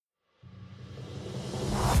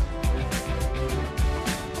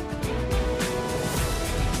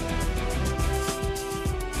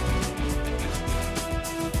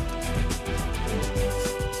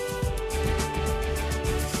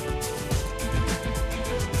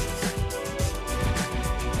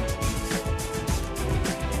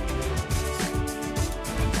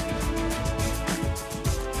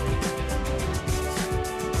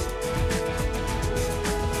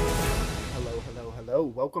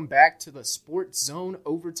Welcome back to the Sports Zone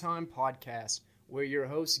Overtime Podcast. We're your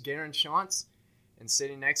hosts, Garren Shantz, and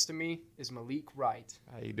sitting next to me is Malik Wright.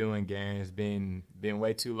 How you doing, Garren? It's been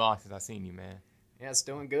way too long since I've seen you, man. Yeah, it's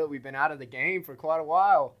doing good. We've been out of the game for quite a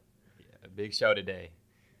while. Yeah, big show today.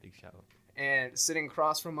 Big show. And sitting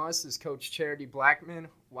across from us is Coach Charity Blackman.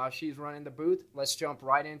 While she's running the booth, let's jump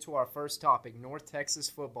right into our first topic, North Texas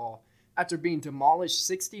football. After being demolished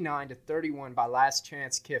 69-31 by Last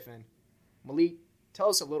Chance Kiffin, Malik, tell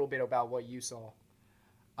us a little bit about what you saw.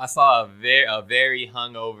 I saw a very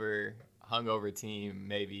hungover team,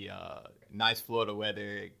 maybe nice Florida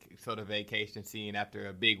weather, sort of vacation scene after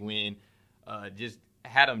a big win. Just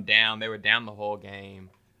had them down. They were down the whole game.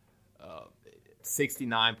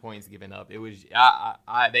 69 points given up. It was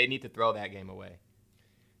they need to throw that game away.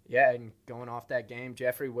 Yeah, and going off that game,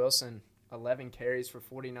 Jeffrey Wilson, 11 carries for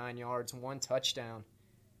 49 yards, 1 touchdown.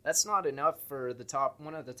 That's not enough for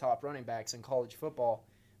one of the top running backs in college football.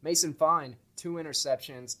 Mason Fine, 2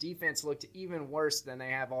 interceptions. Defense looked even worse than they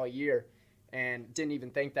have all year and didn't even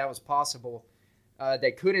think that was possible. They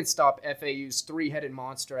couldn't stop FAU's three-headed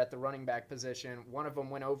monster at the running back position. One of them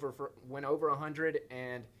went over 100,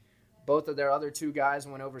 and both of their other two guys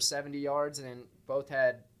went over 70 yards, and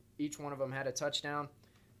each one of them had a touchdown.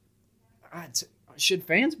 Should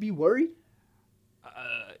fans be worried?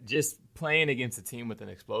 Just playing against a team with an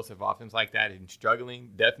explosive offense like that and struggling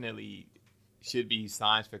definitely should be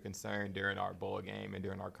signs for concern during our bowl game and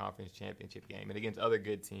during our conference championship game and against other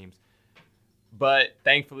good teams. But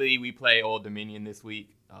thankfully, we play Old Dominion this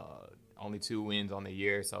week. Only 2 wins on the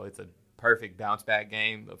year, so it's a perfect bounce-back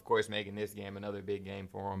game. Of course, making this game another big game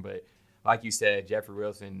for him. But like you said, Jeffrey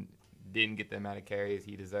Wilson didn't get the amount of carries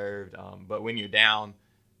he deserved. But when you're down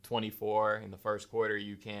 24 in the first quarter,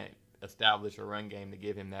 you can't establish a run game to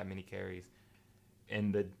give him that many carries.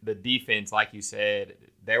 And the defense, like you said,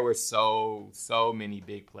 there were so many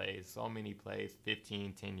big plays,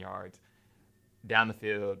 15, 10 yards down the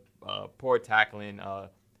field, poor tackling.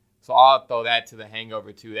 So I'll throw that to the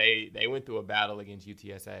hangover too. They went through a battle against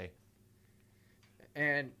UTSA.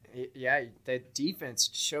 And, yeah, the defense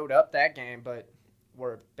showed up that game, but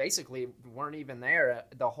weren't even there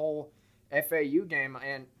the whole FAU game.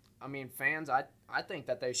 And, I mean, fans, I think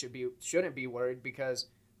that they shouldn't be worried because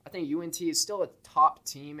I think UNT is still a top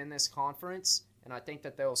team in this conference, and I think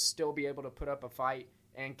that they'll still be able to put up a fight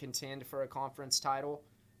and contend for a conference title.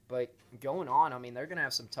 But going on, I mean, they're going to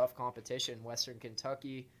have some tough competition. Western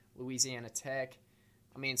Kentucky, Louisiana Tech.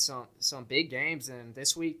 I mean, some big games, and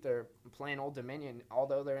this week they're playing Old Dominion,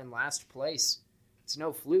 although they're in last place. It's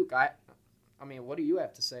no fluke. I mean, what do you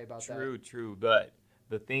have to say about that? True, but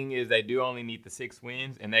the thing is they do only need the 6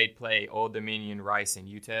 wins, and they play Old Dominion, Rice, and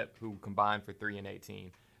UTEP, who combined for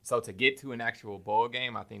 3-18. So to get to an actual bowl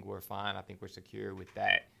game, I think we're fine. I think we're secure with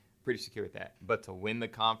that, pretty secure with that. But to win the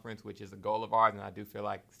conference, which is a goal of ours, and I do feel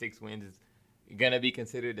like 6 wins is going to be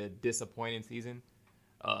considered a disappointing season,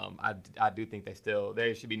 I do think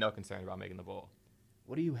there should be no concern about making the bowl.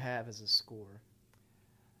 What do you have as a score?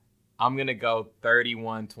 I'm going to go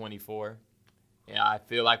 31-24. Yeah, I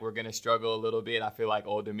feel like we're going to struggle a little bit. I feel like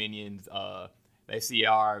Old Dominion's, they see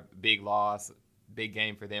our big loss, big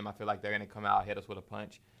game for them. I feel like they're going to come out, hit us with a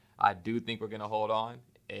punch. I do think we're going to hold on,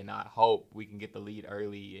 and I hope we can get the lead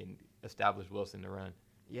early and establish Wilson to run.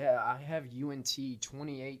 Yeah, I have UNT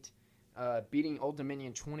 28, beating Old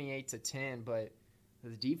Dominion 28-10, but the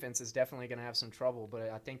defense is definitely going to have some trouble, but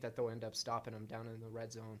I think that they'll end up stopping them down in the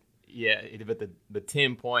red zone. Yeah, but the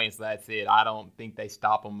 10 points, that's it. I don't think they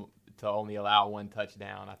stop them to only allow 1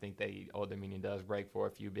 touchdown. I think Old Dominion does break for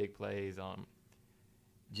a few big plays.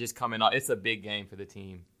 Just coming off, it's a big game for the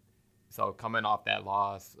team. So coming off that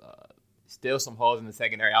loss, still some holes in the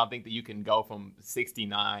secondary. I don't think that you can go from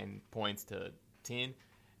 69 points to 10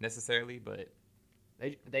 necessarily, but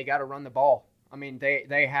they got to run the ball. I mean,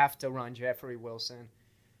 they have to run Jeffrey Wilson.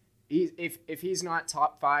 If he's not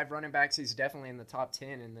top 5 running backs, he's definitely in the top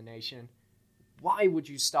 10 in the nation. Why would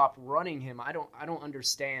you stop running him? I don't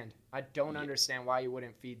understand. I don't understand why you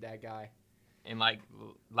wouldn't feed that guy. And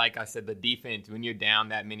like I said, the defense, when you're down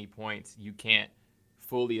that many points, you can't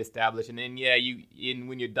fully establish. And then,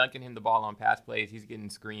 when you're dunking him the ball on pass plays, he's getting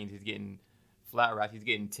screens, he's getting flat routes, he's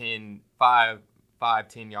getting 10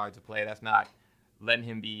 yards of play. That's not letting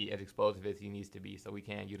him be as explosive as he needs to be, so we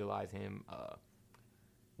can't utilize him.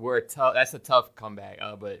 That's a tough comeback,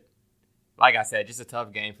 but like I said, just a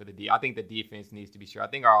tough game for the D. I think the defense needs to be sure. I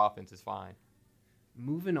think our offense is fine.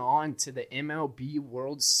 Moving on to the MLB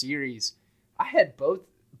World Series. I had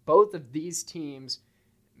both of these teams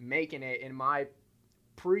making it in my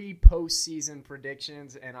pre-postseason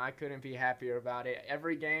predictions, and I couldn't be happier about it.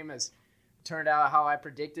 Every game has turned out how I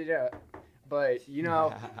predicted it. But,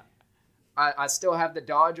 I still have the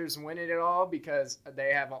Dodgers winning it all because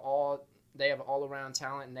they have all around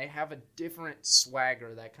talent, and they have a different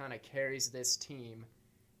swagger that kind of carries this team,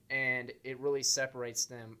 and it really separates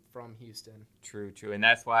them from Houston. True. And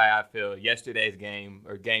that's why I feel yesterday's game,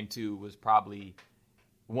 or game 2, was probably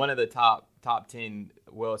one of the top 10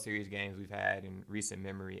 World Series games we've had in recent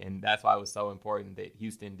memory, and that's why it was so important that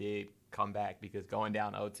Houston did come back, because going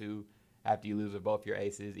down 0-2 after you lose with both your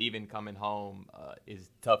aces, even coming home,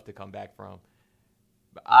 is tough to come back from.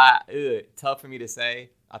 But tough for me to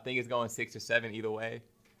say. I think it's going 6 or 7 either way.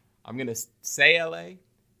 I'm going to say LA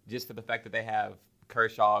just for the fact that they have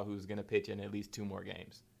Kershaw, who's going to pitch in at least 2 more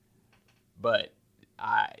games. But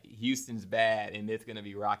Houston's bad, and it's going to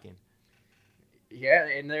be rocking. Yeah,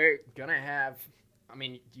 and they're going to have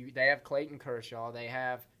they have Clayton Kershaw. They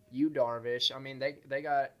have Darvish. They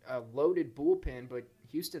got a loaded bullpen, but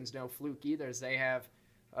Houston's no fluke either. They have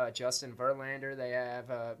Justin Verlander. They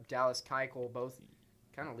have Dallas Keuchel, both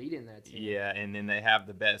kind of leading that team. Yeah, and then they have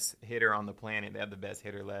the best hitter on the planet. They have the best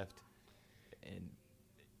hitter left. And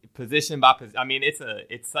position by position,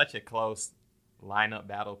 it's such a close lineup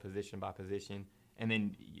battle, position by position. And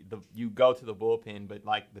then you go to the bullpen, but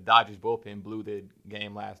like the Dodgers bullpen blew the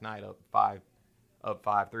game last night up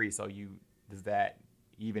 5-3. So does that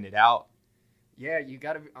even it out? Yeah, you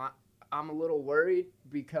got to. I'm a little worried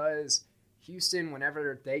because Houston,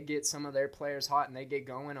 whenever they get some of their players hot and they get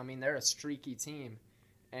going, they're a streaky team.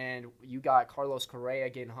 And you got Carlos Correa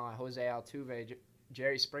getting hot, Jose Altuve,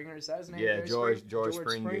 Jerry Springer, is that his name? Yeah, George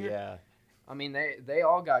Springer, yeah. They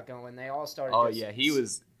all got going. They all started. Oh yeah, he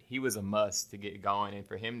was a must to get going, and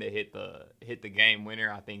for him to hit the game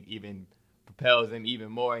winner, I think even propels him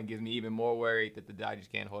even more and gives me even more worried that the Dodgers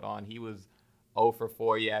can't hold on. He was 0 for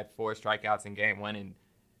 4. He had 4 strikeouts in game 1, and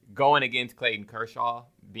going against Clayton Kershaw,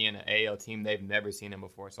 being an AL team, they've never seen him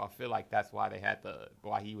before. So I feel like that's why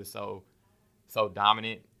why he was so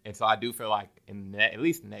dominant. And so I do feel like at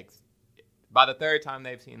least by the third time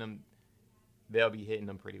they've seen him, they'll be hitting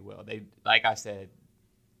them pretty well. They, like I said,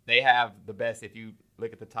 they have the best. If you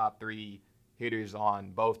look at the top 3 hitters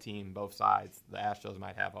on both sides, the Astros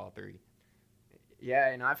might have all 3. Yeah,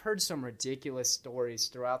 and I've heard some ridiculous stories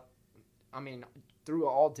through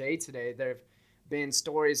all day today. There have been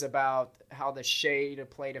stories about how the shade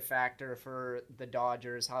played a factor for the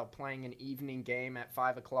Dodgers, how playing an evening game at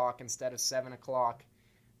 5 o'clock instead of 7 o'clock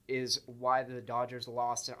is why the Dodgers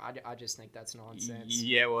lost. I just think that's nonsense.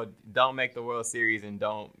 Yeah, well, don't make the World Series and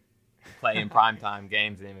don't play in primetime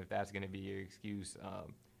games then if that's going to be your excuse.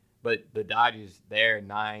 But the Dodgers, they're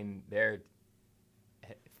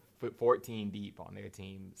 14 deep on their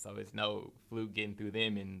team, so it's no fluke getting through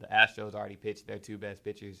them. And the Astros already pitched their 2 best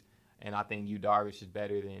pitchers, and I think Darvish is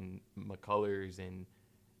better than McCullers and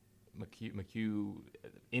McHugh,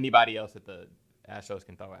 anybody else that the Astros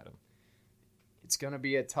can throw at them. It's going to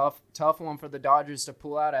be a tough one for the Dodgers to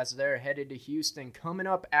pull out as they're headed to Houston. Coming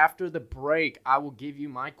up after the break, I will give you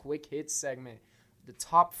my quick hits segment, the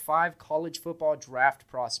top 5 college football draft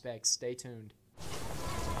prospects. Stay tuned.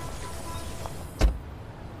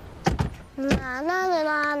 La la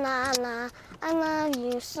la la la, I love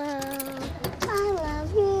you so. I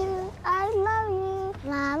love you, I love you.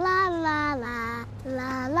 La la la la,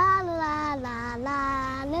 la la la la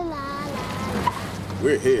la la la.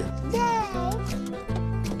 We're here. Yay!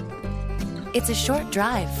 It's a short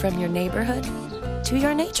drive from your neighborhood to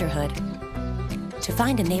your naturehood. To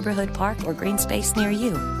find a neighborhood park or green space near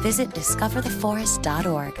you, visit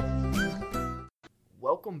discovertheforest.org.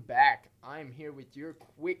 Welcome back. I'm here with your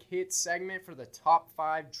quick hit segment for the top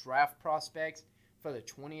 5 draft prospects for the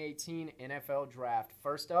 2018 NFL Draft.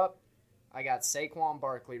 First up, I got Saquon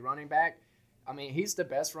Barkley, running back. He's the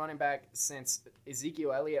best running back since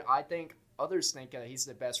Ezekiel Elliott. I think others think he's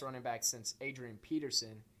the best running back since Adrian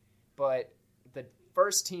Peterson. But the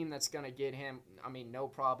first team that's going to get him, no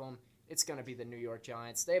problem, it's going to be the New York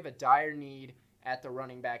Giants. They have a dire need at the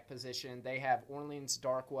running back position. They have Orleans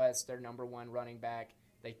Darkwa, their number 1 running back.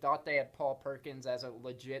 They thought they had Paul Perkins as a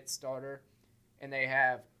legit starter. And they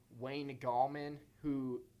have Wayne Gallman,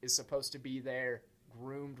 who is supposed to be their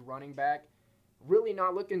groomed running back. Really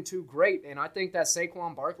not looking too great. And I think that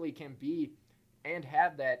Saquon Barkley can be and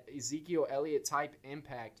have that Ezekiel Elliott type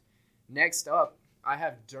impact. Next up, I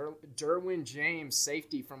have Derwin James,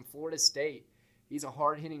 safety from Florida State. He's a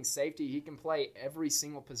hard-hitting safety. He can play every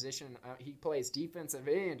single position. He plays defensive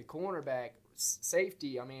end, cornerback,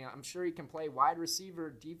 safety. I'm sure he can play wide receiver,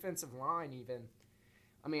 defensive line even.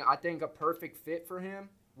 I think a perfect fit for him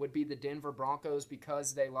would be the Denver Broncos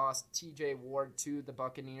because they lost T.J. Ward to the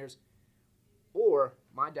Buccaneers. Or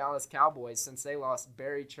my Dallas Cowboys, since they lost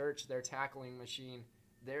Barry Church, their tackling machine.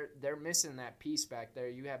 they're missing that piece back there.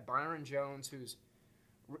 You have Byron Jones,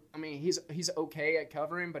 he's okay at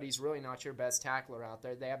covering, but he's really not your best tackler out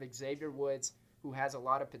there. They have Xavier Woods, who has a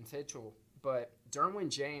lot of potential, but Derwin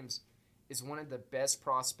James is one of the best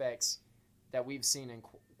prospects that we've seen in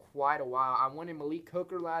quite a while. I wanted Malik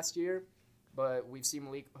Hooker last year, but we've seen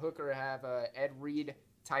Malik Hooker have a Ed Reed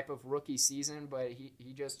type of rookie season, but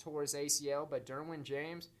he just tore his ACL. But Derwin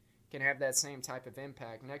James can have that same type of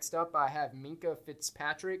impact. Next up, I have Minkah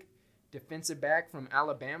Fitzpatrick, defensive back from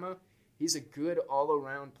Alabama. He's a good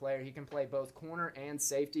all-around player. He can play both corner and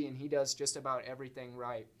safety, and he does just about everything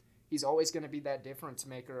right. He's always going to be that difference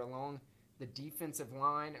maker along the defensive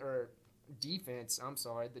line, the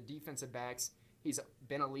defensive backs. He's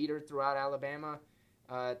been a leader throughout Alabama.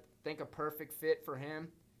 I think a perfect fit for him.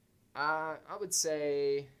 I would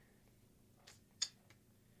say,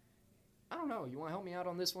 I don't know. You want to help me out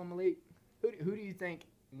on this one, Malik? Who do you think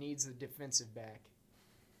needs a defensive back?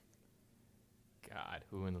 God,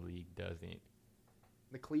 who in the league doesn't?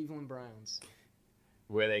 The Cleveland Browns.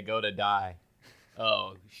 Where they go to die.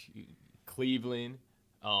 Oh, Cleveland,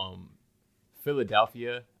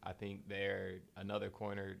 Philadelphia. I think they're another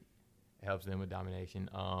corner helps them with domination.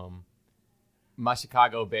 My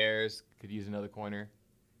Chicago Bears could use another corner.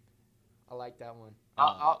 I like that one.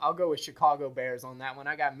 I'll go with Chicago Bears on that one.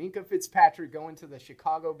 I got Minkah Fitzpatrick going to the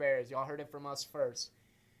Chicago Bears. Y'all heard it from us first.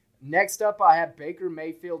 Next up, I have Baker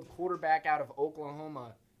Mayfield, quarterback out of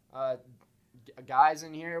Oklahoma. Guys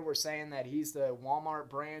in here were saying that he's the Walmart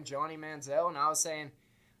brand Johnny Manziel, and I was saying,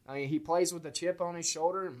 he plays with a chip on his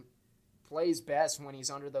shoulder and plays best when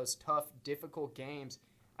he's under those tough, difficult games.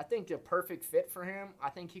 I think the perfect fit for him, I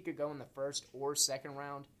think he could go in the first or second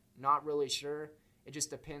round. Not really sure. It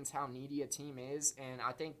just depends how needy a team is, and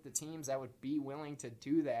I think the teams that would be willing to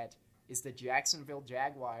do that is the Jacksonville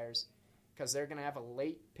Jaguars, because they're going to have a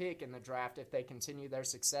late pick in the draft if they continue their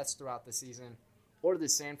success throughout the season, or the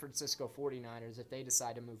San Francisco 49ers if they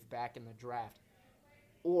decide to move back in the draft.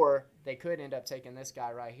 Or they could end up taking this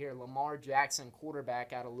guy right here, Lamar Jackson,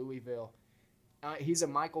 quarterback out of Louisville. He's a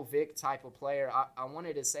Michael Vick type of player. I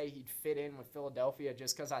wanted to say he'd fit in with Philadelphia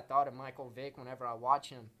just because I thought of Michael Vick whenever I watch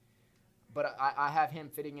him. But I have him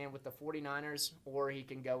fitting in with the 49ers, or he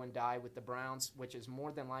can go and die with the Browns, which is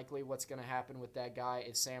more than likely what's going to happen with that guy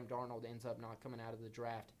if Sam Darnold ends up not coming out of the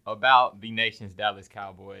draft. About the nation's Dallas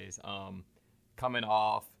Cowboys, coming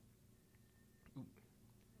off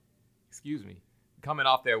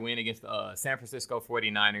their win against the San Francisco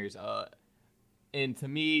 49ers. And to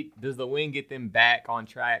me, does the win get them back on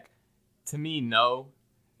track? To me, no,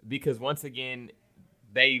 because once again,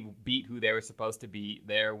 they beat who they were supposed to beat.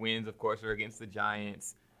 Their wins, of course, were against the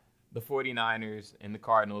Giants, the 49ers, and the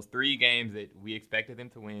Cardinals. 3 games that we expected them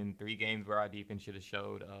to win. 3 games where our defense should have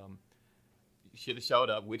showed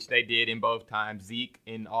up, which they did in both times. Zeke,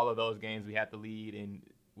 in all of those games, we had the lead, and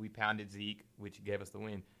we pounded Zeke, which gave us the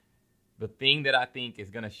win. The thing that I think is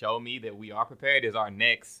going to show me that we are prepared is our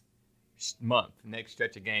next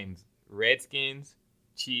stretch of games. Redskins,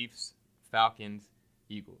 Chiefs, Falcons,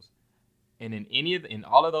 Eagles. And in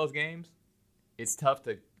all of those games, it's tough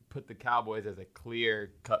to put the Cowboys as a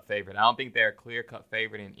clear-cut favorite. I don't think they're a clear-cut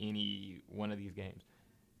favorite in any one of these games.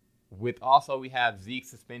 We have Zeke's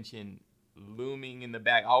suspension looming in the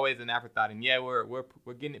back, always an afterthought. And yeah, we're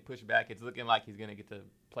getting it pushed back. It's looking like he's going to get to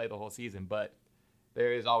play the whole season, but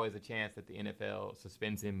there is always a chance that the NFL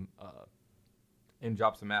suspends him and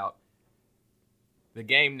drops him out. The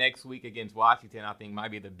game next week against Washington, I think, might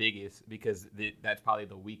be the biggest because that's probably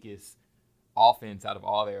the weakest offense out of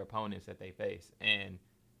all their opponents that they face. And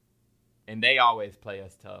they always play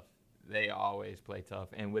us tough. They always play tough.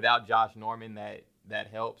 And without Josh Norman, that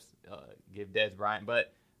helps give Dez Bryant.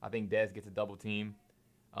 But I think Dez gets a double team.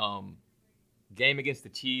 Game against the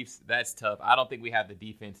Chiefs, that's tough. I don't think we have the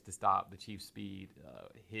defense to stop the Chiefs' speed.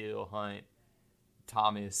 Hill, Hunt,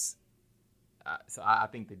 Thomas. So I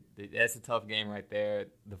think that's a tough game right there.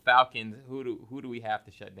 The Falcons, who do we have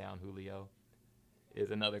to shut down? Julio is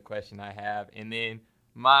another question I have. And then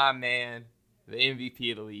my man, the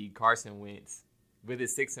MVP of the league, Carson Wentz, with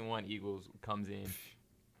his 6-1 Eagles, comes in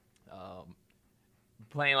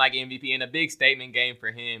playing like MVP in a big statement game for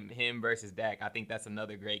him versus Dak. I think that's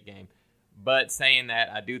another great game. But saying that,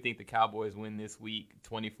 I do think the Cowboys win this week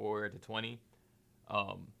 24-20.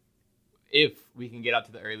 If we can get out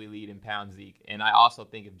to the early lead and pound Zeke. And I also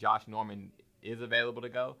think if Josh Norman is available to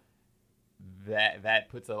go, that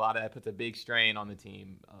puts a big strain on the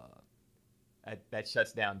team. That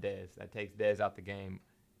shuts down Dez. That takes Dez out the game.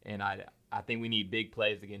 And I think we need big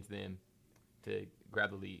plays against them to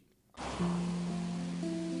grab the lead.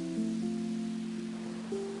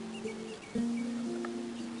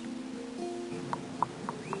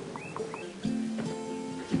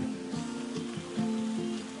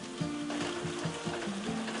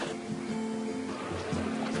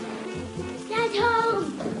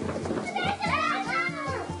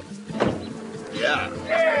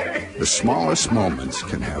 The smallest moments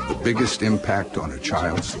can have the biggest impact on a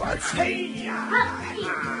child's life.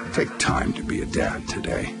 Take time to be a dad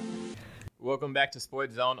today. Welcome back to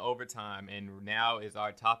Sports Zone Overtime, and now is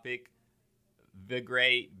our topic, the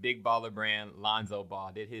great big baller brand Lonzo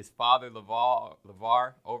Ball. Did his father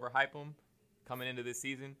LeVar overhype him coming into this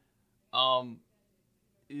season?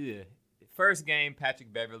 First game,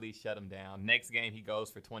 Patrick Beverley shut him down. Next game, he goes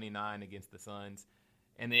for 29 against the Suns,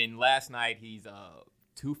 and then last night he's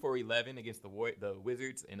 2 for 11 against the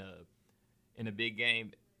Wizards in a big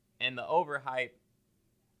game. And the overhype,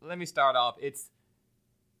 let me start off.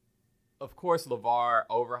 Of course, LeVar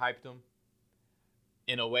overhyped him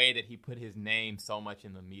in a way that he put his name so much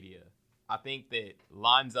in the media. I think that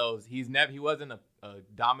he wasn't a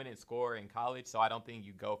dominant scorer in college, so I don't think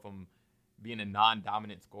you go from being a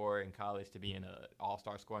non-dominant scorer in college to being an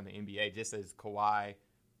all-star scorer in the NBA, just as Kawhi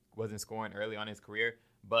wasn't scoring early on in his career.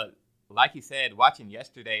 But like he said, watching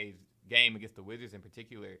yesterday's game against the Wizards in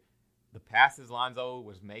particular, the passes Lonzo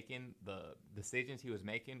was making, the decisions he was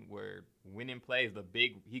making were winning plays.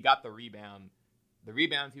 He got the rebound. The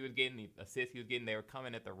rebounds he was getting, the assists he was getting, they were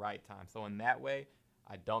coming at the right time. So in that way,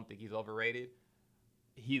 I don't think he's overrated.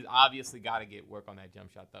 He's obviously got to get work on that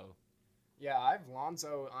jump shot, though. Yeah, I have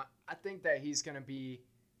Lonzo. I think that he's going to be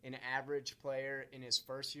an average player in his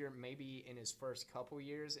first year, maybe in his first couple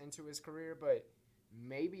years into his career, but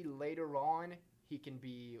maybe later on he can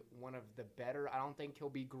be one of the better. I don't think he'll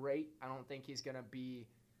be great. I don't think he's going to be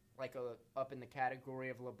like up in the category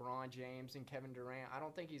of LeBron James and Kevin Durant. I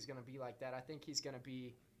don't think he's going to be like that. I think he's going to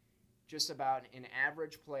be just about an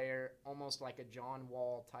average player, almost like a John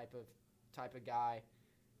Wall type of guy.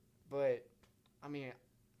 But I mean,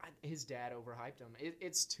 his dad overhyped him.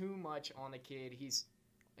 It's too much on the kid. He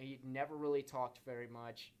never really talked very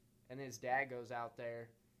much, and his dad goes out there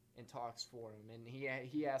and talks for him, and he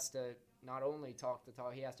has to not only talk the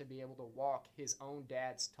talk, he has to be able to walk his own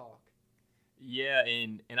dad's talk. Yeah,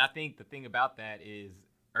 and I think the thing about that is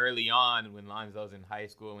early on when Lonzo's in high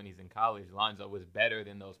school, when he's in college, Lonzo was better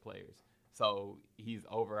than those players. So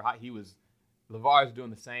LeVar's doing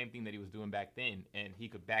the same thing that he was doing back then, and he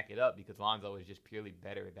could back it up because Lonzo is just purely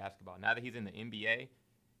better at basketball. Now that he's in the NBA,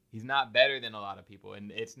 he's not better than a lot of people,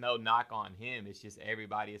 and it's no knock on him. It's just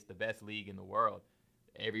everybody. It's the best league in the world.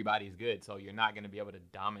 Everybody's good, so you're not going to be able to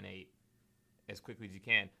dominate as quickly as you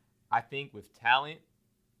can. I think with talent,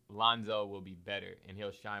 Lonzo will be better, and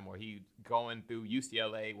he'll shine more. He's going through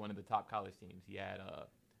UCLA, one of the top college teams. He had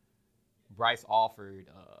Bryce Alford,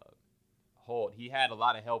 Holt. He had a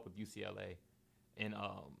lot of help with UCLA. And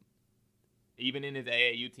even in his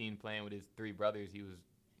AAU team playing with his three brothers,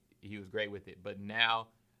 he was great with it. But now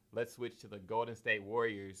let's switch to the Golden State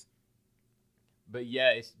Warriors. But yeah,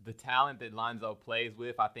 it's the talent that Lonzo plays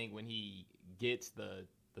with. I think when he gets the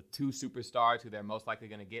two superstars who they're most likely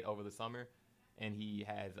going to get over the summer, and he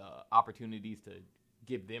has opportunities to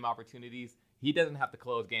give them opportunities, he doesn't have to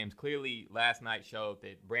close games. Clearly, last night showed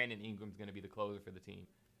that Brandon Ingram's going to be the closer for the team.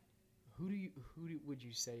 Who would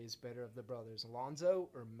you say is better of the brothers, Lonzo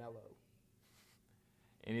or Melo?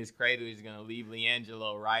 In his cradle, he's going to leave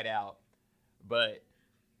LiAngelo right out. But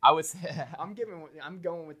I would say I'm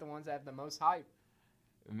going with the ones that have the most hype.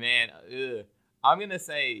 Man, I'm going to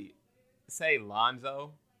say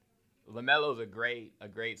Lonzo. LaMelo's a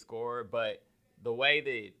great scorer, but the way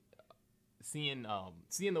that seeing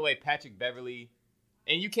the way Patrick Beverley,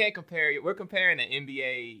 and you can't compare. We're comparing an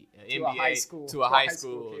NBA to a high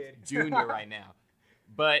school kid. Junior right now.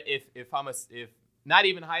 But if not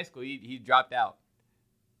even high school, he dropped out.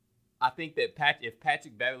 I think that if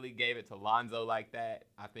Patrick Beverley gave it to Lonzo like that,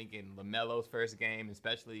 I think in LaMelo's first game,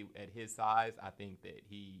 especially at his size, I think that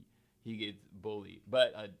he gets bullied.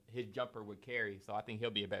 But his jumper would carry, so I think he'll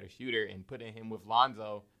be a better shooter. And putting him with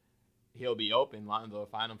Lonzo, he'll be open. Lonzo will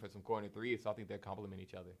find him for some corner threes, so I think they'll complement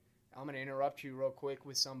each other. I'm going to interrupt you real quick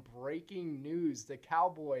with some breaking news. The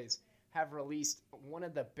Cowboys have released one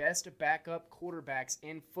of the best backup quarterbacks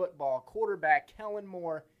in football. Quarterback Kellen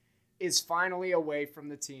Moore is finally away from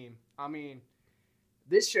the team. I mean,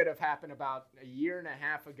 this should have happened about a year and a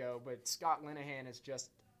half ago, but Scott Linehan is just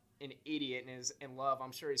an idiot and is in love.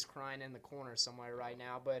 I'm sure he's crying in the corner somewhere right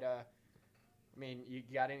now. But, I mean, you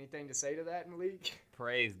got anything to say to that, Malik?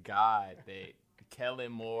 Praise God that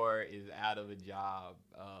Kellen Moore is out of a job.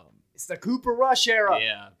 It's the Cooper Rush era.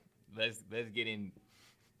 Yeah, let's get in.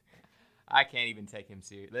 I can't even take him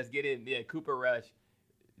serious. Let's get in. Yeah, Cooper Rush.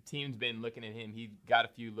 Team's been looking at him. He got a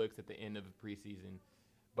few looks at the end of the preseason.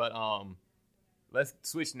 But let's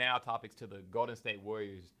switch now topics to the Golden State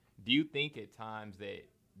Warriors. Do you think at times that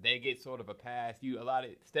they get sort of a pass?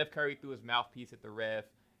 Steph Curry threw his mouthpiece at the ref,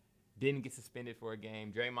 didn't get suspended for a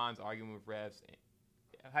game. Draymond's arguing with refs.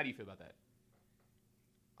 How do you feel about that?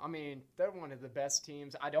 I mean, they're one of the best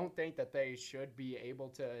teams. I don't think that they should be able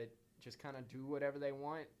to just kind of do whatever they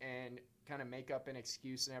want and kind of make up an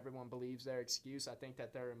excuse and everyone believes their excuse. I think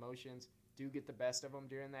that their emotions do get the best of them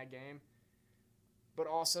during that game. But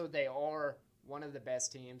also, they are one of the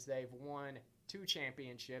best teams. They've won 2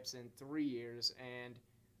 championships in 3 years, and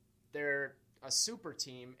they're a super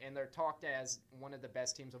team, and they're talked as one of the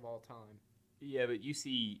best teams of all time. Yeah, but you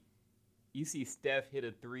see Steph hit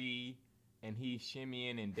a 3, and he's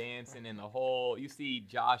shimmying and dancing, and you see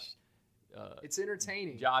Josh. It's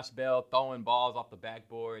entertaining. Josh Bell throwing balls off the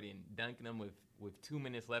backboard and dunking them with 2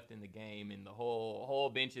 minutes left in the game, and the whole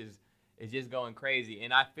bench is just going crazy.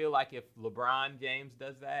 And I feel like if LeBron James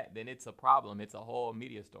does that, then it's a problem. It's a whole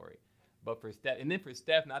media story. But for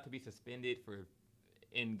Steph not to be suspended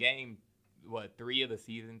in game 3 of the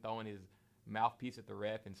season, throwing his mouthpiece at the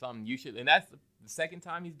ref and something and that's the second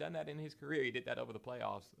time he's done that in his career. He did that over the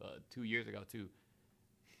playoffs 2 years ago too.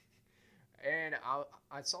 And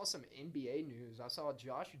I saw some NBA news. I saw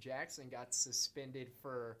Josh Jackson got suspended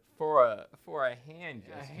for a hand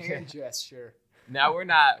gesture. A hand gesture. Now we're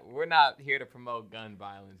not here to promote gun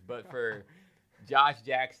violence, but for Josh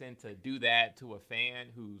Jackson to do that to a fan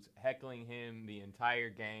who's heckling him the entire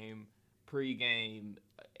game, pregame,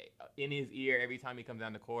 in his ear every time he comes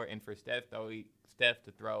down the court, and for Steph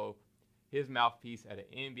to throw his mouthpiece at an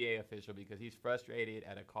NBA official because he's frustrated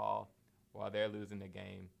at a call while they're losing the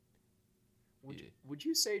game. Would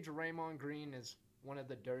you say Draymond Green is one of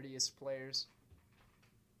the dirtiest players?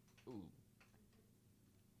 Ooh.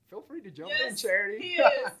 Feel free to jump in, Charity. He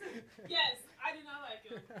is. Yes, I do not like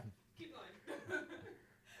him. Keep going.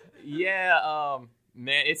 Yeah,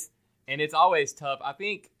 man, it's always tough. I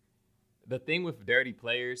think the thing with dirty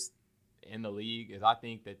players in the league is I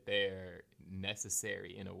think that they're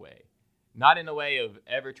necessary in a way. Not in a way of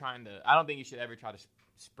ever trying to – I don't think you should ever try to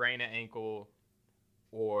sprain an ankle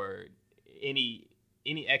or any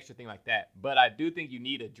extra thing like that. But I do think you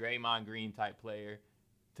need a Draymond Green type player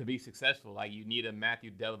to be successful. Like, you need a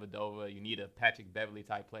Matthew Dellavedova, you need a Patrick Beverly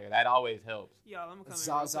type player. That always helps. Y'all, I'm going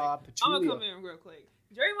to come in real quick.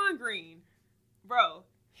 Draymond Green, bro,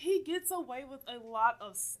 he gets away with a lot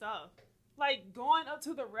of stuff. Like, going up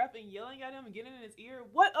to the ref and yelling at him and getting in his ear.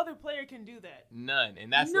 What other player can do that? None.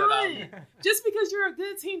 And that's None. what I'm... Just because you're a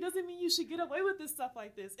good team doesn't mean you should get away with this stuff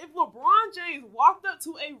like this. If LeBron James walked up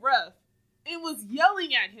to a ref and was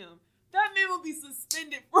yelling at him, that man will be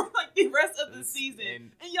suspended for like the rest of the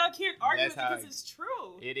season. And y'all can't argue it because it's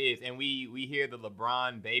true. It is. And we hear the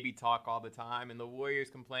LeBron baby talk all the time, and the Warriors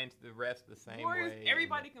complain to the refs the same way.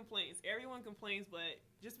 Everybody complains. Everyone complains, but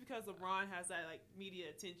just because LeBron has that like media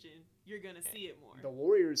attention, you're going to see it more. The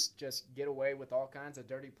Warriors just get away with all kinds of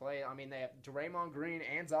dirty play. I mean, they have Draymond Green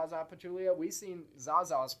and Zaza Pachulia. We've seen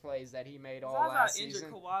Zaza's plays that he made all last season. Zaza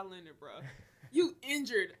injured Kawhi Leonard, bro. You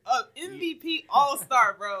injured MVP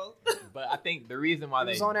All-Star, bro. But I think the reason why it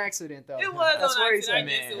was on accident, though. It was on accident. I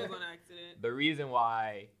guess it was on accident. The reason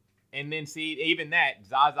why, and then see, even that,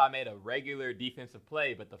 Zaza made a regular defensive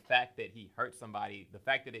play, but the fact that he hurt somebody, the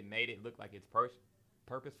fact that it made it look like it's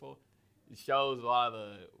purposeful, it shows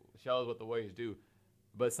what the Warriors do.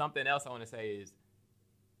 But something else I want to say is,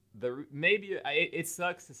 it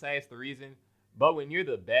sucks to say it's the reason, but when you're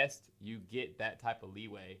the best, you get that type of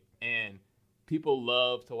leeway. And people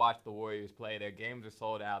love to watch the Warriors play. Their games are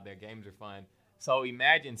sold out. Their games are fun. So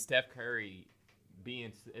imagine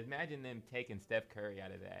imagine them taking Steph Curry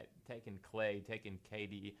out of that, taking Clay, taking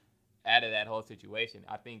KD out of that whole situation.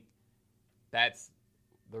 I think that's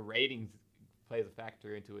the ratings plays a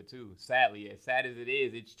factor into it too. Sadly, as sad as it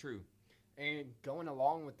is, it's true. And going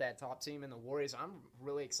along with that top team and the Warriors, I'm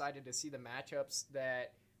really excited to see the matchups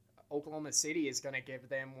that Oklahoma City is going to give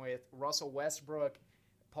them with Russell Westbrook,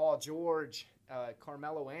 Paul George,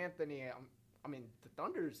 Carmelo Anthony. I mean, the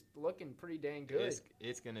Thunder's looking pretty dang good.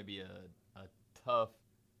 It's going to be a tough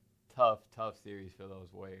series for those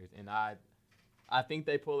Warriors. And I think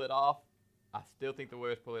they pull it off. I still think the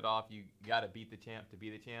Warriors pull it off. You got to beat the champ to be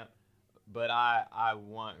the champ. But I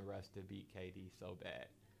want Russ to beat KD so bad.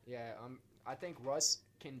 Yeah, I think Russ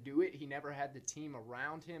can do it. He never had the team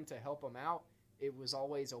around him to help him out. It was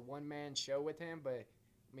always a one-man show with him. But,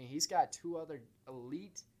 I mean, he's got 2 other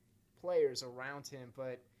elite players around him,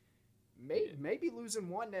 but maybe losing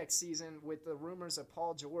one next season with the rumors of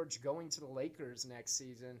Paul George going to the Lakers next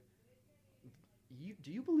season.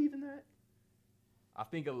 Do you believe in that? I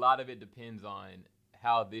think a lot of it depends on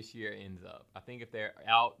how this year ends up. I think if they're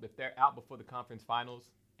out before the conference finals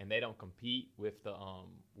and they don't compete with the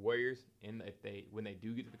Warriors, and when they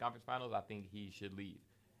do get to the conference finals, I think he should leave.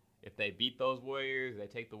 If they beat those Warriors, they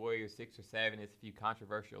take the Warriors 6 or 7. It's a few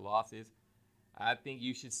controversial losses. I think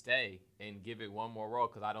you should stay and give it one more roll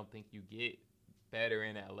because I don't think you get better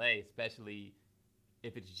in LA, especially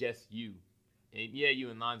if it's just you. And yeah, you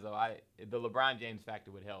and Lonzo. The LeBron James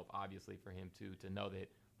factor would help, obviously, for him too, to know that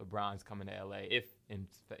LeBron's coming to LA. If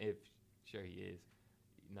sure he is,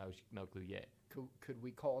 no clue yet. Could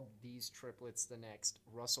we call these triplets the next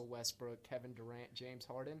Russell Westbrook, Kevin Durant, James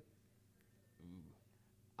Harden? Ooh.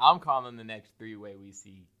 I'm calling the next three-way we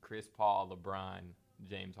see Chris Paul, LeBron,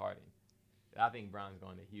 James Harden. I think Bron's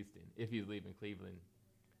going to Houston if he's leaving Cleveland.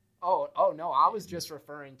 Oh no, I was just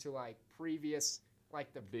referring to like previous,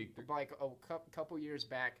 like the big three. Like a couple years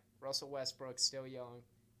back. Russell Westbrook still young,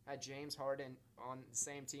 had James Harden on the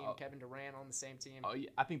same team, Kevin Durant on the same team. Oh yeah,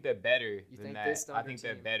 I think they're better than that. I think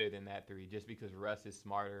they're team? better than that three, just because Russ is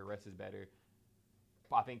smarter, Russ is better.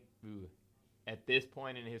 I think at this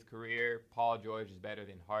point in his career, Paul George is better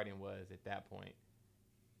than Harden was at that point.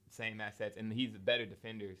 Same assets, and he's a better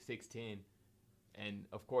defender, 6'10", and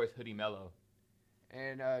of course Hoodie Melo.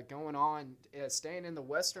 And going on, staying in the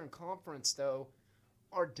Western Conference though,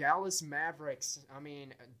 our Dallas Mavericks. I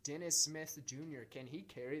mean, Dennis Smith Jr. Can he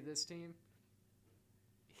carry this team?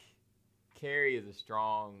 Carry is a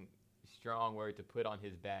strong word to put on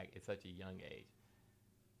his back at such a young age.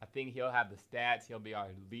 I think he'll have the stats. He'll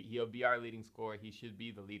be our leading scorer. He should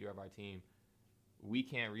be the leader of our team. We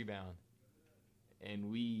can't rebound, and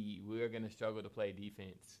we're going to struggle to play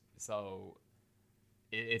defense. So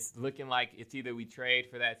it's looking like it's either we trade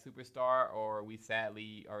for that superstar or we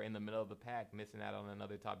sadly are in the middle of the pack, missing out on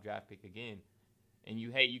another top draft pick again. And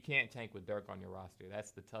you can't tank with Dirk on your roster.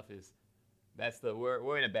 That's the toughest.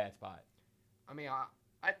 We're in a bad spot. I mean,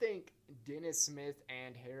 I think Dennis Smith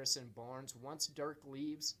and Harrison Barnes, once Dirk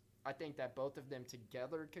leaves, I think that both of them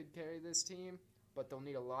together could carry this team, but they'll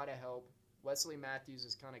need a lot of help. Wesley Matthews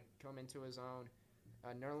has kind of come into his own.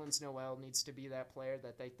 Nerlens Noel needs to be that player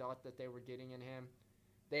that they thought that they were getting in him.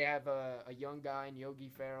 They have a young guy in Yogi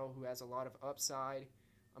Ferrell who has a lot of upside.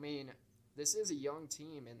 I mean, this is a young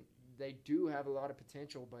team, and they do have a lot of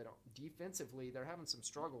potential, but defensively, they're having some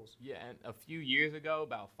struggles. Yeah, and a few years ago,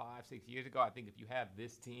 about 5-6 years ago, I think if you have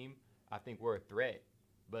this team, I think we're a threat.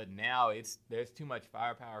 But now there's too much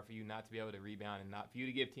firepower for you not to be able to rebound and not for you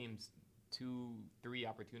to give teams 2-3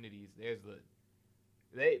 opportunities.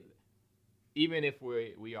 Even if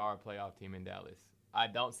we are a playoff team in Dallas, I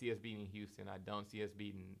don't see us beating Houston. I don't see us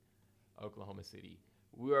beating Oklahoma City.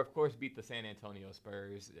 We will, of course, beat the San Antonio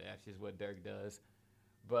Spurs. That's just what Dirk does.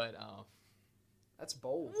 But that's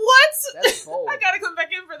bold. What? That's bold. I gotta come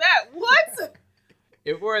back in for that. What?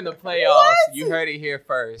 If we're in the playoffs, you heard it here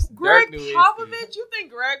first. Greg Dirk Popovich? You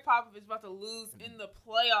think Greg Popovich is about to lose in the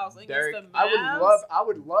playoffs against the Mavs? I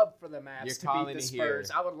would love for the Mavs to beat the Spurs.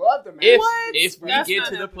 Here. I would love the Mavs. If we get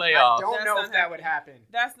to the playoffs, I don't know if that would happen.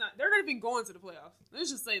 That's not. They're not even going to the playoffs. Let's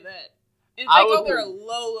just say that. If they go there a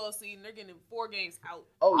low seed, and they're getting 4 games out.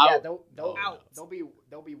 Oh yeah, they'll out. They'll be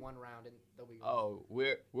one round and they'll be. Oh,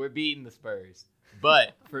 we're beating the Spurs.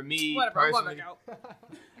 But for me personally,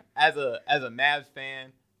 as a Mavs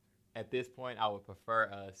fan, at this point, I would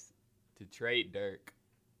prefer us to trade Dirk,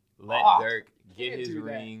 let Dirk get his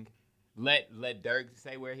ring, let Dirk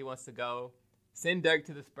say where he wants to go, send Dirk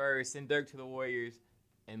to the Spurs, send Dirk to the Warriors,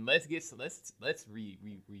 and let's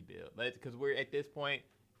rebuild. Because we're at this point,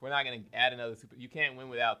 we're not going to add another super. You can't win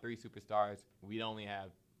without 3 superstars. We only have.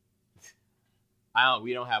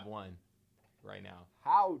 We don't have one right now.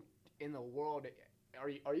 How in the world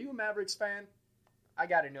are you a Mavericks fan? I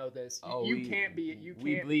got to know this. You can't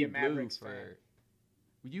be a Mavericks fan.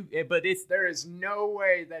 But there is no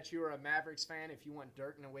way that you're a Mavericks fan if you want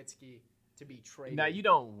Dirk Nowitzki to be traded. Now, you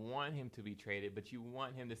don't want him to be traded, but you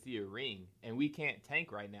want him to see a ring, and we can't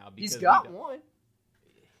tank right now because he's got one.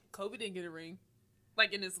 Kobe didn't get a ring,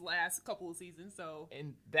 like in his last couple of seasons. So,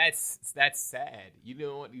 and that's sad.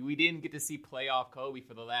 We didn't get to see playoff Kobe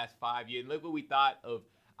for the last 5 years. Look what we thought of.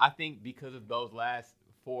 I think because of those last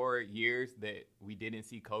 4 years that we didn't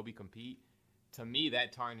see Kobe compete, to me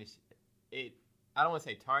that tarnished it. I don't want to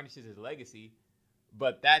say tarnishes his legacy,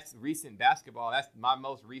 but that's recent basketball. That's my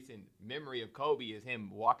most recent memory of Kobe is him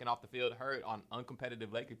walking off the field hurt on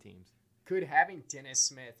uncompetitive Laker teams. Could having Dennis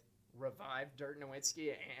Smith revive Dirk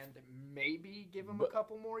Nowitzki and maybe give him a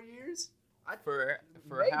couple more years? For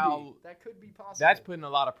maybe how that could be possible. That's putting a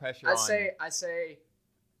lot of pressure on. I say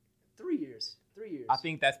 3 years. 3 years. I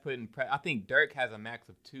think that's putting. I think Dirk has a max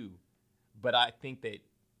of 2, but I think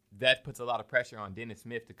that puts a lot of pressure on Dennis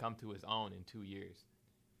Smith to come to his own in 2 years.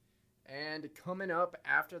 And coming up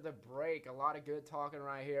after the break, a lot of good talking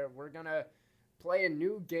right here. We're gonna play a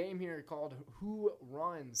new game here called Who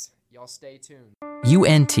Runs. Y'all stay tuned.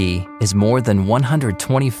 UNT is more than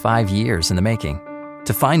 125 years in the making.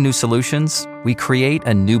 To find new solutions, we create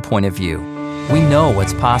a new point of view. We know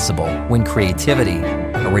what's possible when creativity,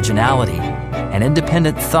 originality, and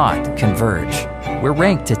independent thought converge. We're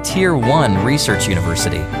ranked a Tier 1 research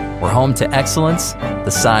university. We're home to excellence the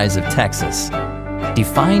size of Texas.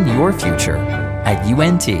 Define your future at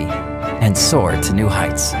UNT and soar to new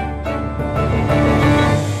heights.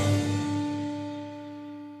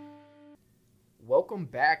 Welcome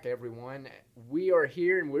back, everyone. We are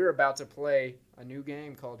here and we're about to play a new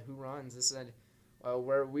game called Who Runs. This is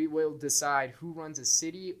where we will decide who runs a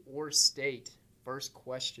city or state. First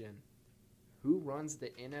question. Who runs the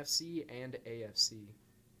NFC and AFC?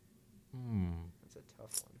 That's a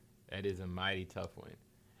tough one. That is a mighty tough one.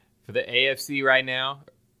 For the AFC right now,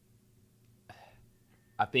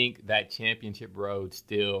 I think that championship road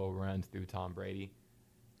still runs through Tom Brady.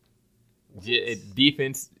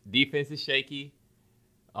 Defense is shaky,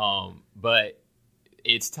 but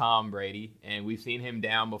it's Tom Brady, and we've seen him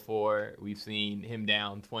down before. We've seen him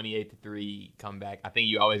down 28-3 come back. I think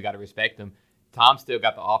you always got to respect him. Tom still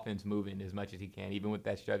got the offense moving as much as he can, even with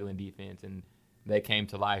that struggling defense, and they came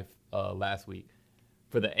to life last week.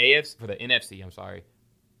 For the NFC, I'm sorry.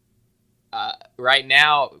 Right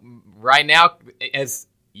now, as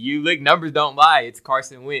you look, numbers don't lie. It's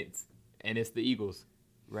Carson Wentz, and it's the Eagles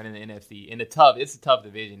running the NFC. And it's a tough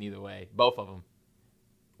division either way, both of them.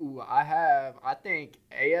 Ooh, I think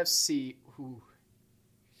AFC.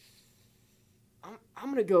 I'm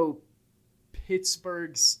gonna go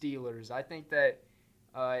Pittsburgh Steelers. I think that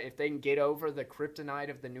if they can get over the kryptonite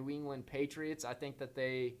of the New England Patriots, I think that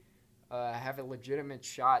they have a legitimate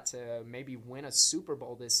shot to maybe win a Super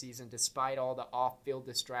Bowl this season, despite all the off-field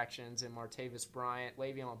distractions and Martavis Bryant,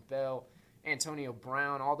 Le'Veon Bell, Antonio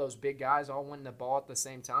Brown, all those big guys all winning the ball at the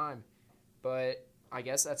same time. But I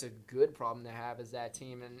guess that's a good problem to have as that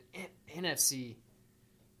team. And NFC,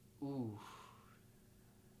 ooh.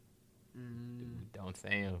 Don't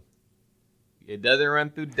say him. It doesn't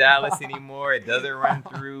run through Dallas anymore. It doesn't run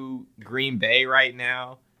through Green Bay right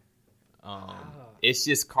now. It's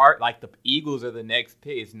just the Eagles are the next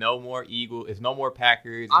pick. It's no more Eagles. It's no more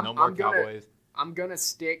Packers. No more Cowboys. I'm gonna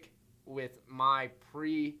stick with my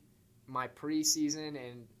preseason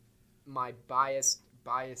and my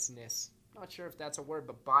biasness. Not sure if that's a word,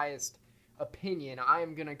 but biased opinion. I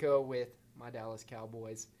am gonna go with my Dallas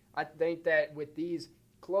Cowboys. I think that with these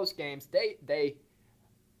close games, they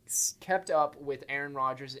kept up with Aaron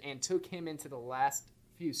Rodgers and took him into the last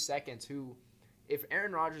few seconds. Who, if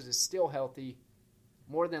Aaron Rodgers is still healthy,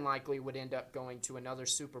 more than likely would end up going to another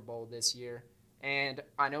Super Bowl this year. And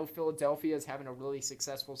I know Philadelphia is having a really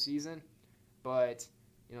successful season, but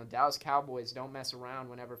Dallas Cowboys don't mess around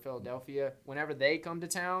whenever they come to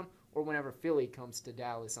town or whenever Philly comes to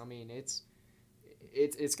Dallas. I mean, it's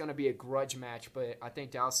going to be a grudge match, but I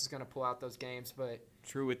think Dallas is going to pull out those games. But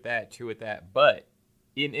true with that. But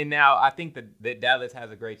now I think that Dallas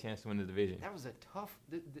has a great chance to win the division.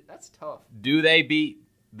 That's tough. Do they beat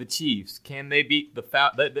the Chiefs? Can they beat the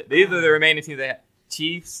Falcons? These are the remaining teams they have.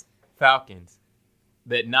 Chiefs, Falcons,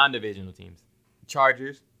 the non-divisional teams.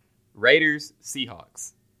 Chargers, Raiders,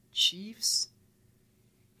 Seahawks. Chiefs?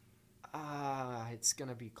 It's going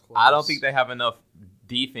to be close. I don't think they have enough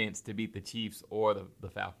defense to beat the Chiefs or the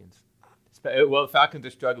Falcons. Well, the Falcons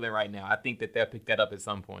are struggling right now. I think that they'll pick that up at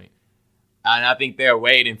some point. And I think they're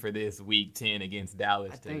waiting for this Week 10 against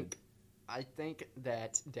Dallas. I think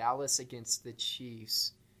that Dallas against the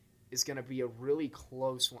Chiefs is going to be a really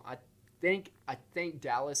close one. I think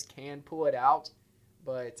Dallas can pull it out,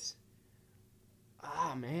 but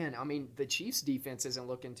man, I mean the Chiefs defense isn't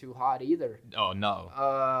looking too hot either. Oh no.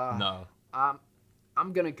 No.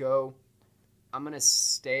 I'm gonna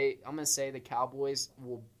say the Cowboys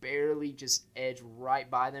will barely just edge right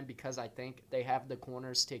by them because I think they have the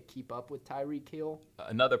corners to keep up with Tyreek Hill.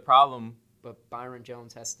 Another problem. But Byron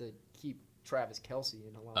Jones has to keep Travis Kelce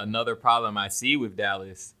in a line. Another problem I see with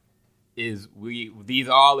Dallas is these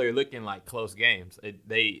all are looking like close games.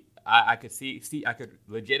 I could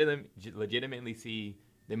legitimately see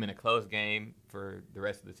them in a close game for the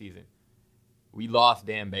rest of the season. We lost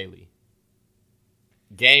Dan Bailey.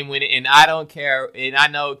 Game winning, and I don't care. And I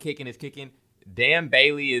know kicking is kicking. Dan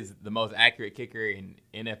Bailey is the most accurate kicker in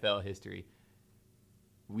NFL history.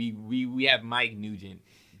 We have Mike Nugent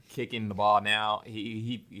kicking the ball now.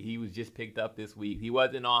 He was just picked up this week. He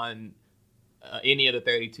wasn't on any of the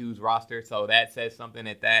 32's roster, so that says something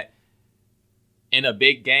at that. In a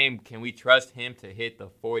big game, can we trust him to hit the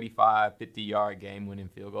 45, 50-yard game-winning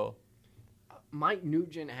field goal? Mike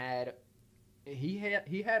Nugent had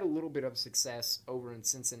a little bit of success over in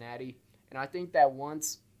Cincinnati, and I think that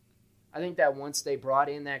once they brought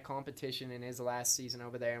in that competition in his last season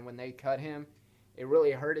over there, and when they cut him, it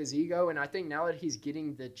really hurt his ego. And I think now that he's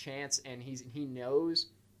getting the chance and he knows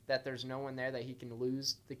that there's no one there that he can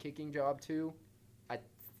lose the kicking job to, I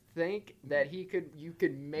think that you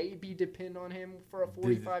could maybe depend on him for a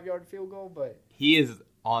 45-yard field goal. But he is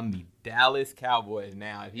on the Dallas Cowboys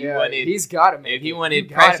now. If he's got to make it. If he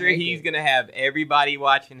wanted pressure, he's going to have everybody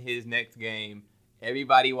watching his next game,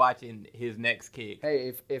 everybody watching his next kick.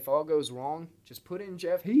 Hey, if all goes wrong, just put in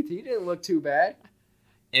Jeff Heath. He didn't look too bad.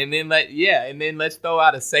 And then let's throw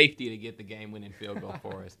out a safety to get the game-winning field goal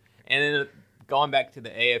for us. And then going back to the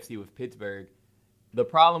AFC with Pittsburgh, the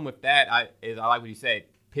problem with that is I like what you said.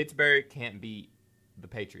 Pittsburgh can't beat the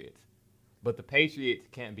Patriots, but the Patriots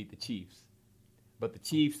can't beat the Chiefs, but the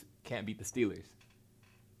Chiefs can't beat the Steelers.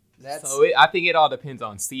 I think it all depends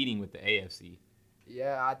on seeding with the AFC.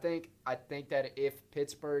 Yeah, I think that if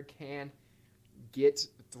Pittsburgh can get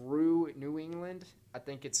through New England, I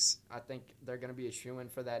think they're going to be a shoo-in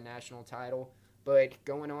for that national title. But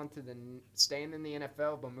going on to staying in the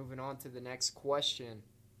NFL, but moving on to the next question,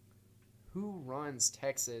 who runs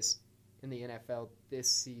Texas in the NFL this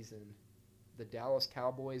season? The Dallas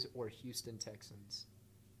Cowboys or Houston Texans?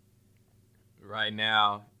 Right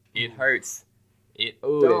now, it hurts. It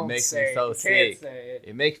makes me so sick.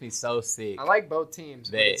 It makes me so sick. I like both teams,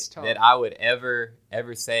 but it's tough. That I would ever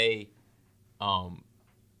say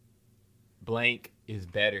blank is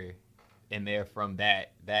better and they're from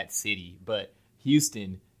that city. But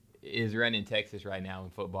Houston is running Texas right now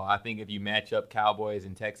in football. I think if you match up Cowboys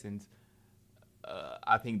and Texans,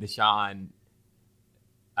 I think Deshaun's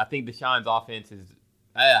offense is.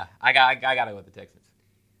 I gotta go with the Texans.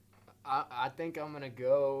 I think I'm gonna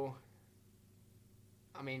go.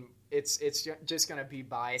 I mean, it's just gonna be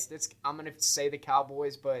biased. I'm gonna say the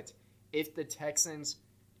Cowboys, but if the Texans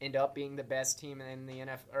end up being the best team in the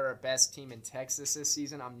NFL or best team in Texas this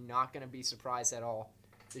season, I'm not gonna be surprised at all.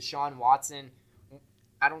 Deshaun Watson,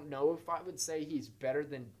 I don't know if I would say he's better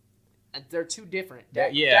than. They're two different.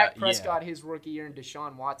 Dak Prescott, his rookie year, and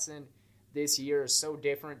Deshaun Watson this year is so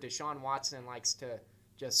different. Deshaun Watson likes to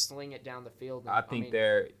just sling it down the field.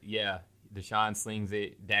 Deshaun slings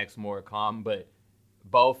it. Dak's more calm, but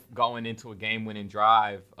both going into a game-winning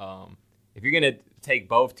drive. If you're gonna take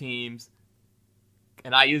both teams,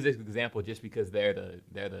 and I use this example just because they're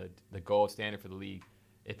the gold standard for the league.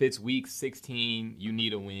 If it's week 16, you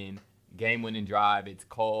need a win. Game-winning drive. It's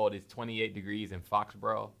cold. It's 28 degrees in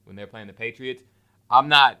Foxborough when they're playing the Patriots. I'm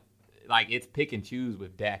not it's pick and choose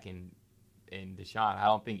with Dak and Deshaun. I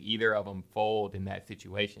don't think either of them fold in that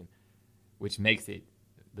situation, which makes it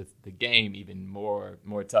the game even more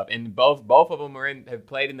tough. And both of them have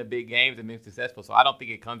played in the big games and been successful. So I don't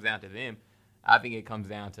think it comes down to them. I think it comes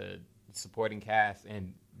down to supporting cast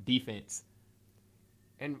and defense.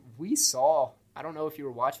 And we saw. I don't know if you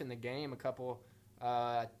were watching the game.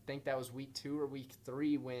 I think that was week 2 or week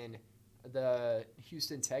 3 when the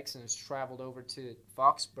Houston Texans traveled over to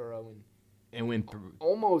Foxborough and went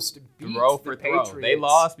almost beat the Patriots. They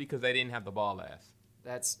lost because they didn't have the ball last.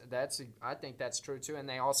 I think that's true too. And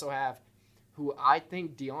they also have, who I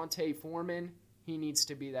think Deontay Foreman, he needs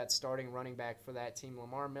to be that starting running back for that team.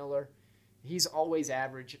 Lamar Miller, he's always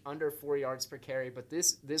average under 4 yards per carry. But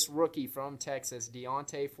this rookie from Texas,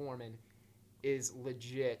 Deontay Foreman, is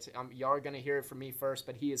legit. Y'all are going to hear it from me first,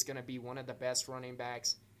 but he is going to be one of the best running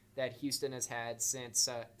backs that Houston has had since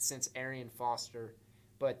Arian Foster.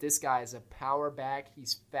 But this guy is a power back.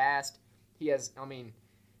 He's fast. He has,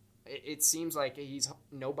 it seems like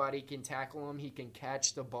nobody can tackle him. He can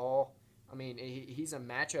catch the ball. He's a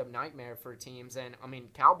matchup nightmare for teams. And,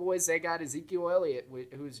 Cowboys, they got Ezekiel Elliott,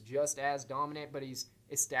 who's just as dominant, but he's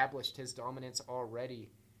established his dominance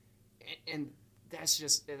already. And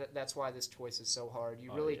that's why this choice is so hard.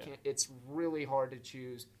 You really can't. It's really hard to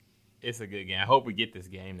choose. It's a good game. I hope we get this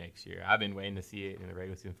game next year. I've been waiting to see it in the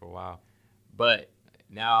regular season for a while. But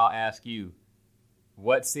now I'll ask you,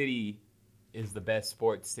 what city is the best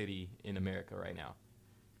sports city in America right now?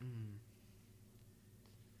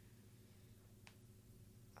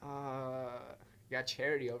 Got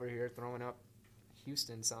Charity over here throwing up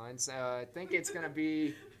Houston signs. I think it's gonna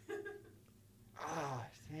be.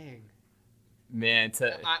 Dang. Man,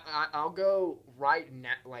 I'll go right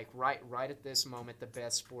now, right at this moment, the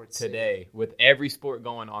best sports today city. With every sport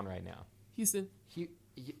going on right now. Houston.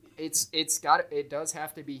 It does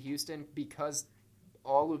have to be Houston because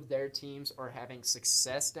all of their teams are having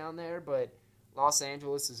success down there, but Los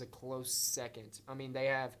Angeles is a close second. They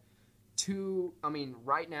have two.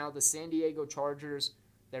 Right now the San Diego Chargers,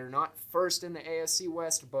 they're not first in the AFC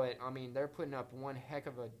West, but they're putting up one heck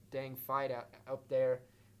of a dang fight up there.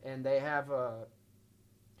 And they have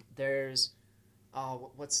there's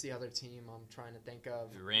what's the other team I'm trying to think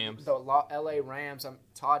of? The Rams. The LA Rams.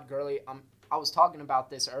 Todd Gurley. I was talking about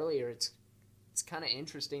this earlier. It's kind of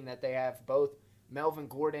interesting that they have both Melvin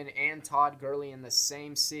Gordon and Todd Gurley in the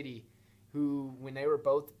same city, who, when they were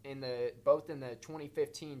both in the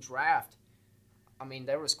 2015 draft, I mean,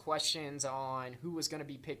 there was questions on who was going to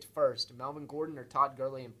be picked first, Melvin Gordon or Todd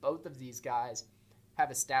Gurley, and both of these guys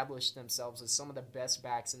have established themselves as some of the best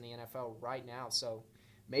backs in the NFL right now. So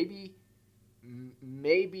maybe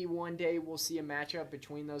one day we'll see a matchup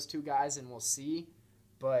between those two guys, and we'll see.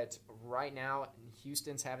 But right now,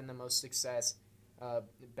 Houston's having the most success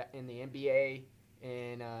in the NBA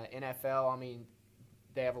and NFL. I mean,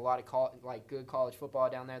 they have a lot of good college football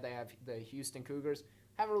down there. They have the Houston Cougars.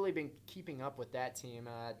 Haven't really been keeping up with that team.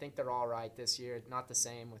 I think they're all right this year. Not the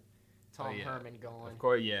same with Tom Herman going. Of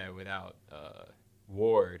course, without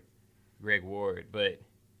Greg Ward. But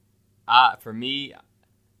for me,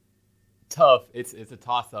 tough. It's a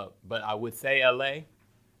toss-up. But I would say LA,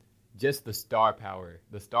 just the star power.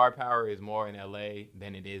 The star power is more in LA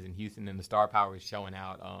than it is in Houston, and the star power is showing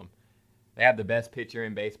out. They have the best pitcher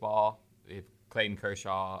in baseball, Clayton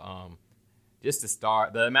Kershaw. Just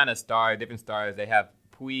the amount of different stars. They have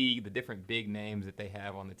Puig, the different big names that they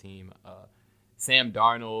have on the team. Sam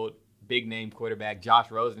Darnold, big name quarterback.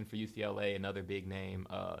 Josh Rosen for UCLA, another big name.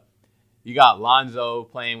 You got Lonzo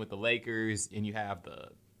playing with the Lakers, and you have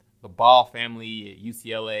the Ball family at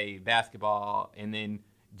UCLA basketball, and then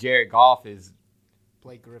Jared Goff is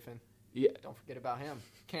Blake Griffin. Yeah, don't forget about him.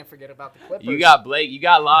 Can't forget about the Clippers. You got Blake. You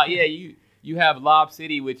got Lob. Yeah, you have Lob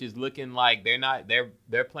City, which is looking like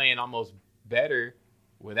they're playing almost better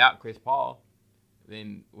without Chris Paul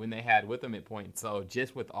than when they had with him at point. So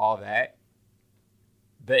just with all that,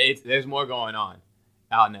 there's more going on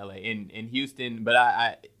out in LA, in Houston.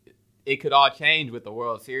 But it could all change with the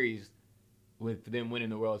World Series, with them winning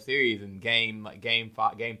the World Series, and game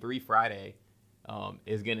 3 Friday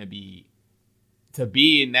is gonna be, to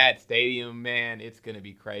be in that stadium, man. It's gonna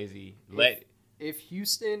be crazy. If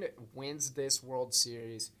Houston wins this World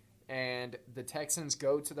Series and the Texans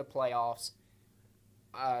go to the playoffs,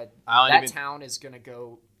 town is going to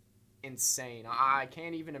go insane. I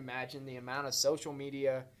can't even imagine the amount of social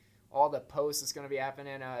media, all the posts that's going to be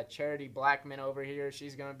happening. Charity Blackman over here,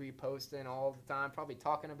 she's going to be posting all the time, probably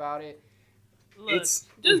talking about it. Look,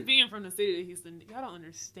 just being from the city of Houston, y'all don't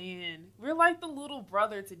understand. We're like the little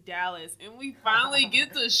brother to Dallas, and we finally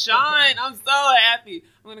get to shine. I'm so happy.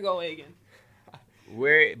 I'm going to go away again.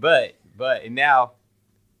 But now,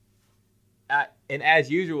 and as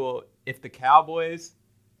usual, if the Cowboys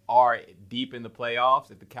are deep in the playoffs,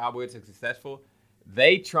 if the Cowboys are successful,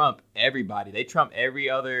 they trump everybody. They trump every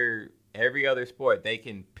other sport. They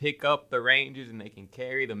can pick up the Rangers and they can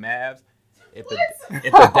carry the Mavs. If the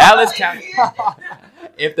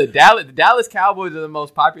Dallas Cowboys are the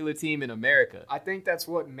most popular team in America, I think that's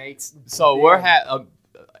what makes. So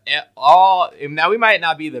now we might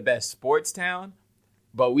not be the best sports town,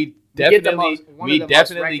 but we definitely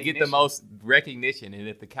get the most recognition. And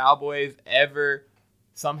if the Cowboys ever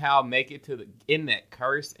somehow make it in that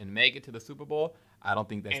curse and make it to the Super Bowl, I don't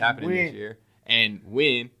think that's happening this year. And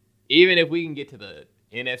win, even if we can get to the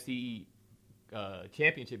NFC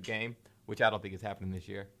championship game, which I don't think is happening this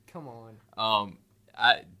year. Come on.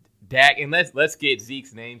 Dak, and let's get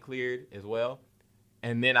Zeke's name cleared as well.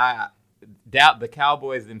 And then I doubt the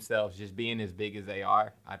Cowboys themselves just being as big as they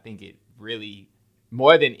are. I think it really,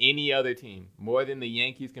 more than any other team, more than the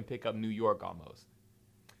Yankees can pick up New York almost.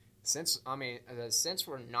 Since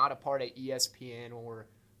we're not a part of ESPN or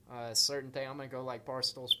a certain thing, I'm gonna go like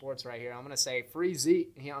Barstool Sports right here. I'm gonna say free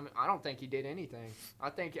Zeke. I don't think he did anything.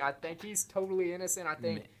 I think he's totally innocent. I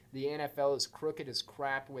think the NFL is crooked as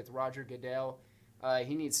crap with Roger Goodell.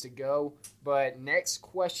 He needs to go. But next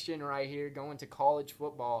question right here, going to college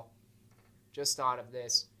football. Just thought of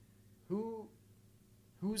this.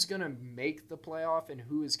 Who's gonna make the playoff and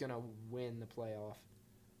who is gonna win the playoff?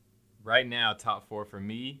 Right now, top 4 for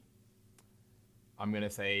me, I'm going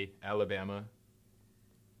to say Alabama.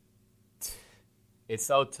 It's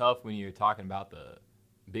so tough when you're talking about the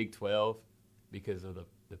Big 12 because of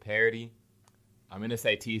the parity. I'm going to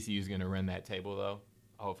say TCU is going to run that table, though.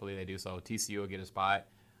 Hopefully they do so. TCU will get a spot.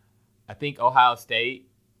 I think Ohio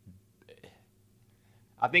State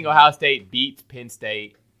beats Penn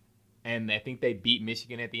State, and I think they beat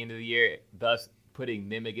Michigan at the end of the year, thus putting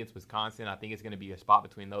them against Wisconsin. I think it's going to be a spot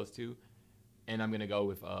between those two. And I'm going to go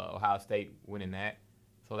with Ohio State winning that.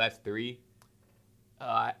 So that's 3.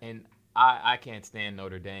 And I can't stand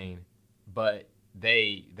Notre Dame, but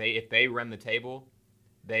they if they run the table,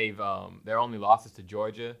 their only losses to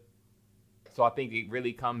Georgia So I think it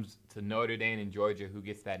really comes to Notre Dame and Georgia who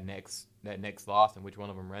gets that next loss and which one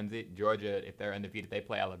of them runs it. Georgia, if they're undefeated, they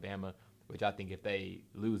play Alabama, which I think if they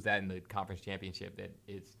lose that in the conference championship, that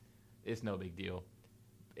it's no big deal.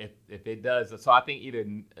 If it does, so I think either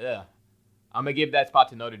I'm gonna give that spot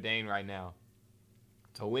to Notre Dame right now.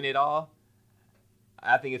 To win it all,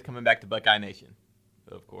 I think it's coming back to Buckeye Nation,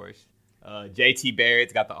 of course. JT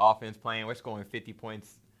Barrett's got the offense playing. We're scoring 50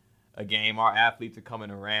 points a game. Our athletes are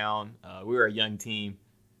coming around. We're a young team.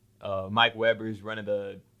 Mike Weber's one of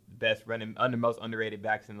the best most underrated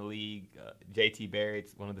backs in the league. JT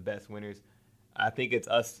Barrett's one of the best winners. I think it's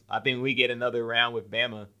us. I think we get another round with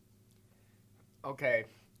Bama. Okay,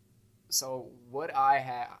 so what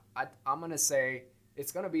I'm going to say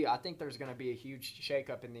it's going to be, I think there's going to be a huge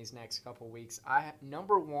shakeup in these next couple weeks.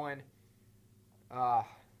 Number one,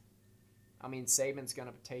 Saban's going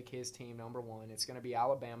to take his team number one. It's going to be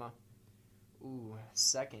Alabama. Ooh,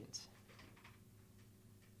 second.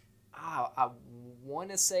 I want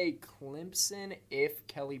to say Clemson if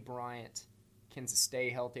Kelly Bryant can stay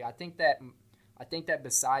healthy. I think that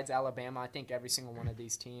besides Alabama, I think every single one of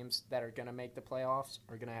these teams that are going to make the playoffs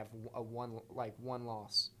are going to have one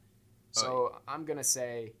loss. So I'm going to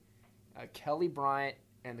say Kelly Bryant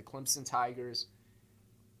and the Clemson Tigers.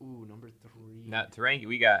 Ooh, number 3. Now, to rank it,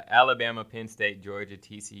 we got Alabama, Penn State, Georgia,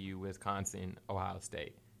 TCU, Wisconsin, Ohio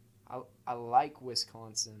State. I like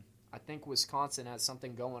Wisconsin. I think Wisconsin has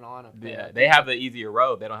something going on up there. Yeah, they have the easier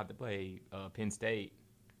road. They don't have to play Penn State.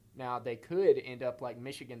 Now, they could end up like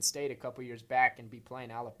Michigan State a couple years back and be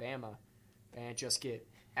playing Alabama and just get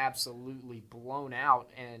absolutely blown out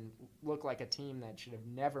and look like a team that should have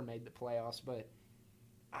never made the playoffs. But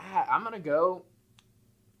I'm going to go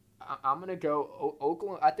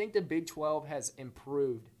Oklahoma. I think the Big 12 has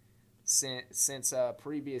improved since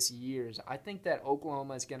previous years. I think that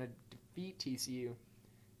Oklahoma is going to defeat TCU,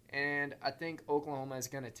 and I think Oklahoma is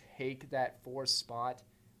going to take that 4th spot,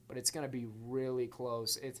 but it's going to be really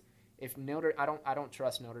close. I don't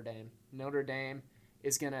trust Notre Dame. Notre Dame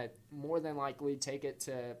is going to more than likely take it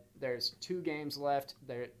to. There's 2 games left.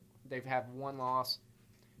 They've had 1 loss.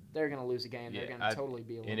 They're going to lose a game. They're going to totally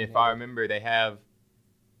be eliminated. And if I remember, they have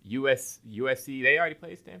USC. They already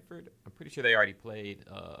played Stanford. I'm pretty sure they already played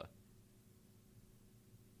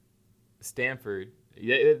Stanford.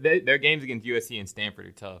 Their games against USC and Stanford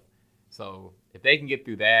are tough. So if they can get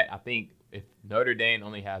through that, I think if Notre Dame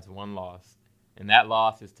only has 1 loss, and that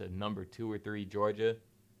loss is to number 2 or 3 Georgia,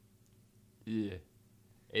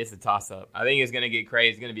 it's a toss-up. I think it's going to get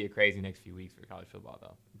crazy. It's going to be a crazy next few weeks for college football,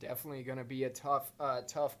 though. Definitely going to be a tough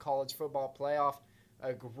college football playoff.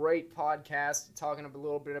 A great podcast talking a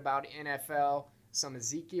little bit about NFL, some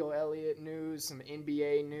Ezekiel Elliott news, some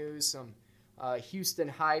NBA news, some Houston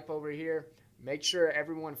hype over here. Make sure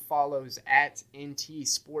everyone follows at NT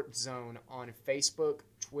Sports Zone on Facebook,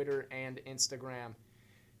 Twitter, and Instagram.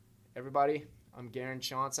 Everybody, I'm Garren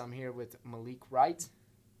Chance. I'm here with Malik Wright.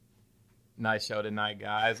 Nice show tonight,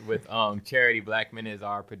 guys. With Charity Blackman as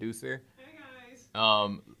our producer. Hey,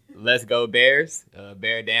 guys. Let's go Bears.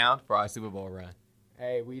 Bear down for our Super Bowl run.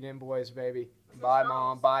 Hey, we them boys, baby. Bye,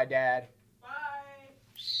 Mom. Bye, Dad.